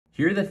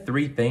Here are the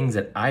 3 things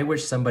that I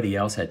wish somebody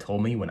else had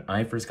told me when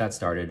I first got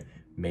started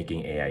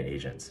making AI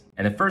agents.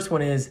 And the first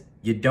one is,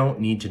 you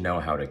don't need to know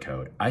how to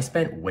code. I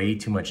spent way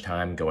too much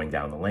time going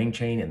down the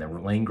LangChain and the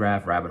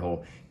LangGraph rabbit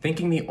hole,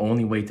 thinking the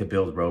only way to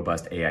build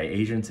robust AI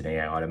agents and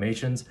AI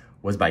automations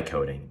was by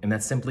coding, and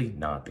that's simply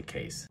not the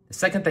case. The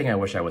second thing I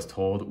wish I was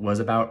told was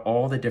about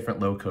all the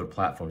different low-code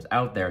platforms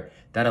out there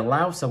that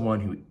allow someone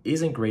who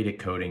isn't great at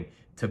coding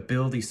to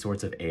build these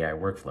sorts of AI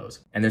workflows.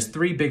 And there's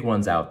 3 big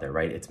ones out there,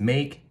 right? It's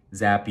Make,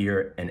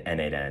 Zapier, and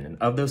N8N. And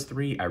of those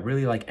 3, I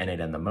really like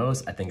N8N the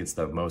most. I think it's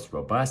the most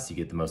robust. You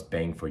get the most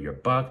bang for your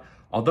buck,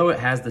 although it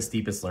has the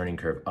steepest learning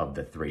curve of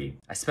the 3.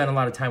 I spent a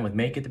lot of time with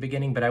Make at the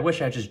beginning, but I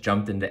wish I just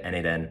jumped into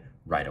N8N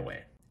right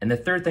away. And the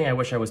third thing I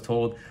wish I was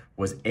told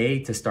was A,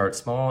 to start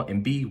small,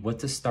 and B, what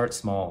to start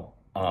small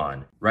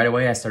on. Right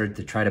away, I started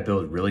to try to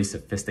build really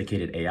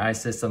sophisticated AI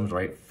systems,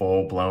 right?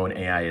 Full-blown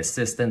AI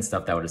assistants,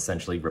 stuff that would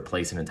essentially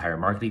replace an entire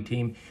marketing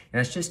team. And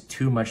it's just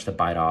too much to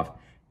bite off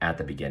at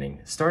the beginning.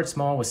 Start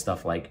small with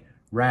stuff like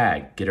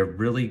RAG, get a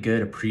really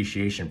good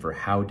appreciation for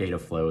how data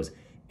flows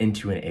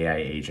into an AI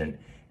agent,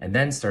 and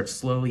then start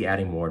slowly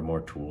adding more and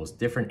more tools,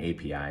 different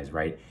APIs,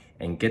 right?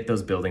 And get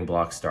those building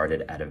blocks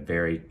started at a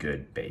very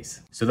good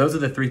base. So those are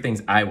the 3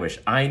 things I wish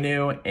I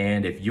knew.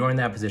 And if you're in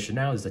that position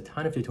now, there's a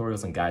ton of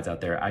tutorials and guides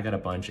out there. I got a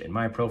bunch in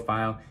my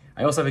profile.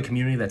 I also have a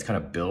community that's kind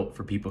of built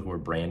for people who are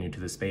brand new to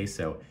the space.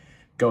 So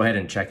go ahead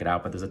and check it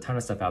out. But there's a ton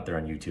of stuff out there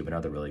on YouTube and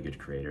other really good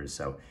creators.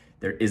 So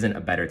there isn't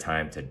a better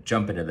time to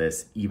jump into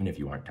this, even if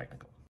you aren't technical.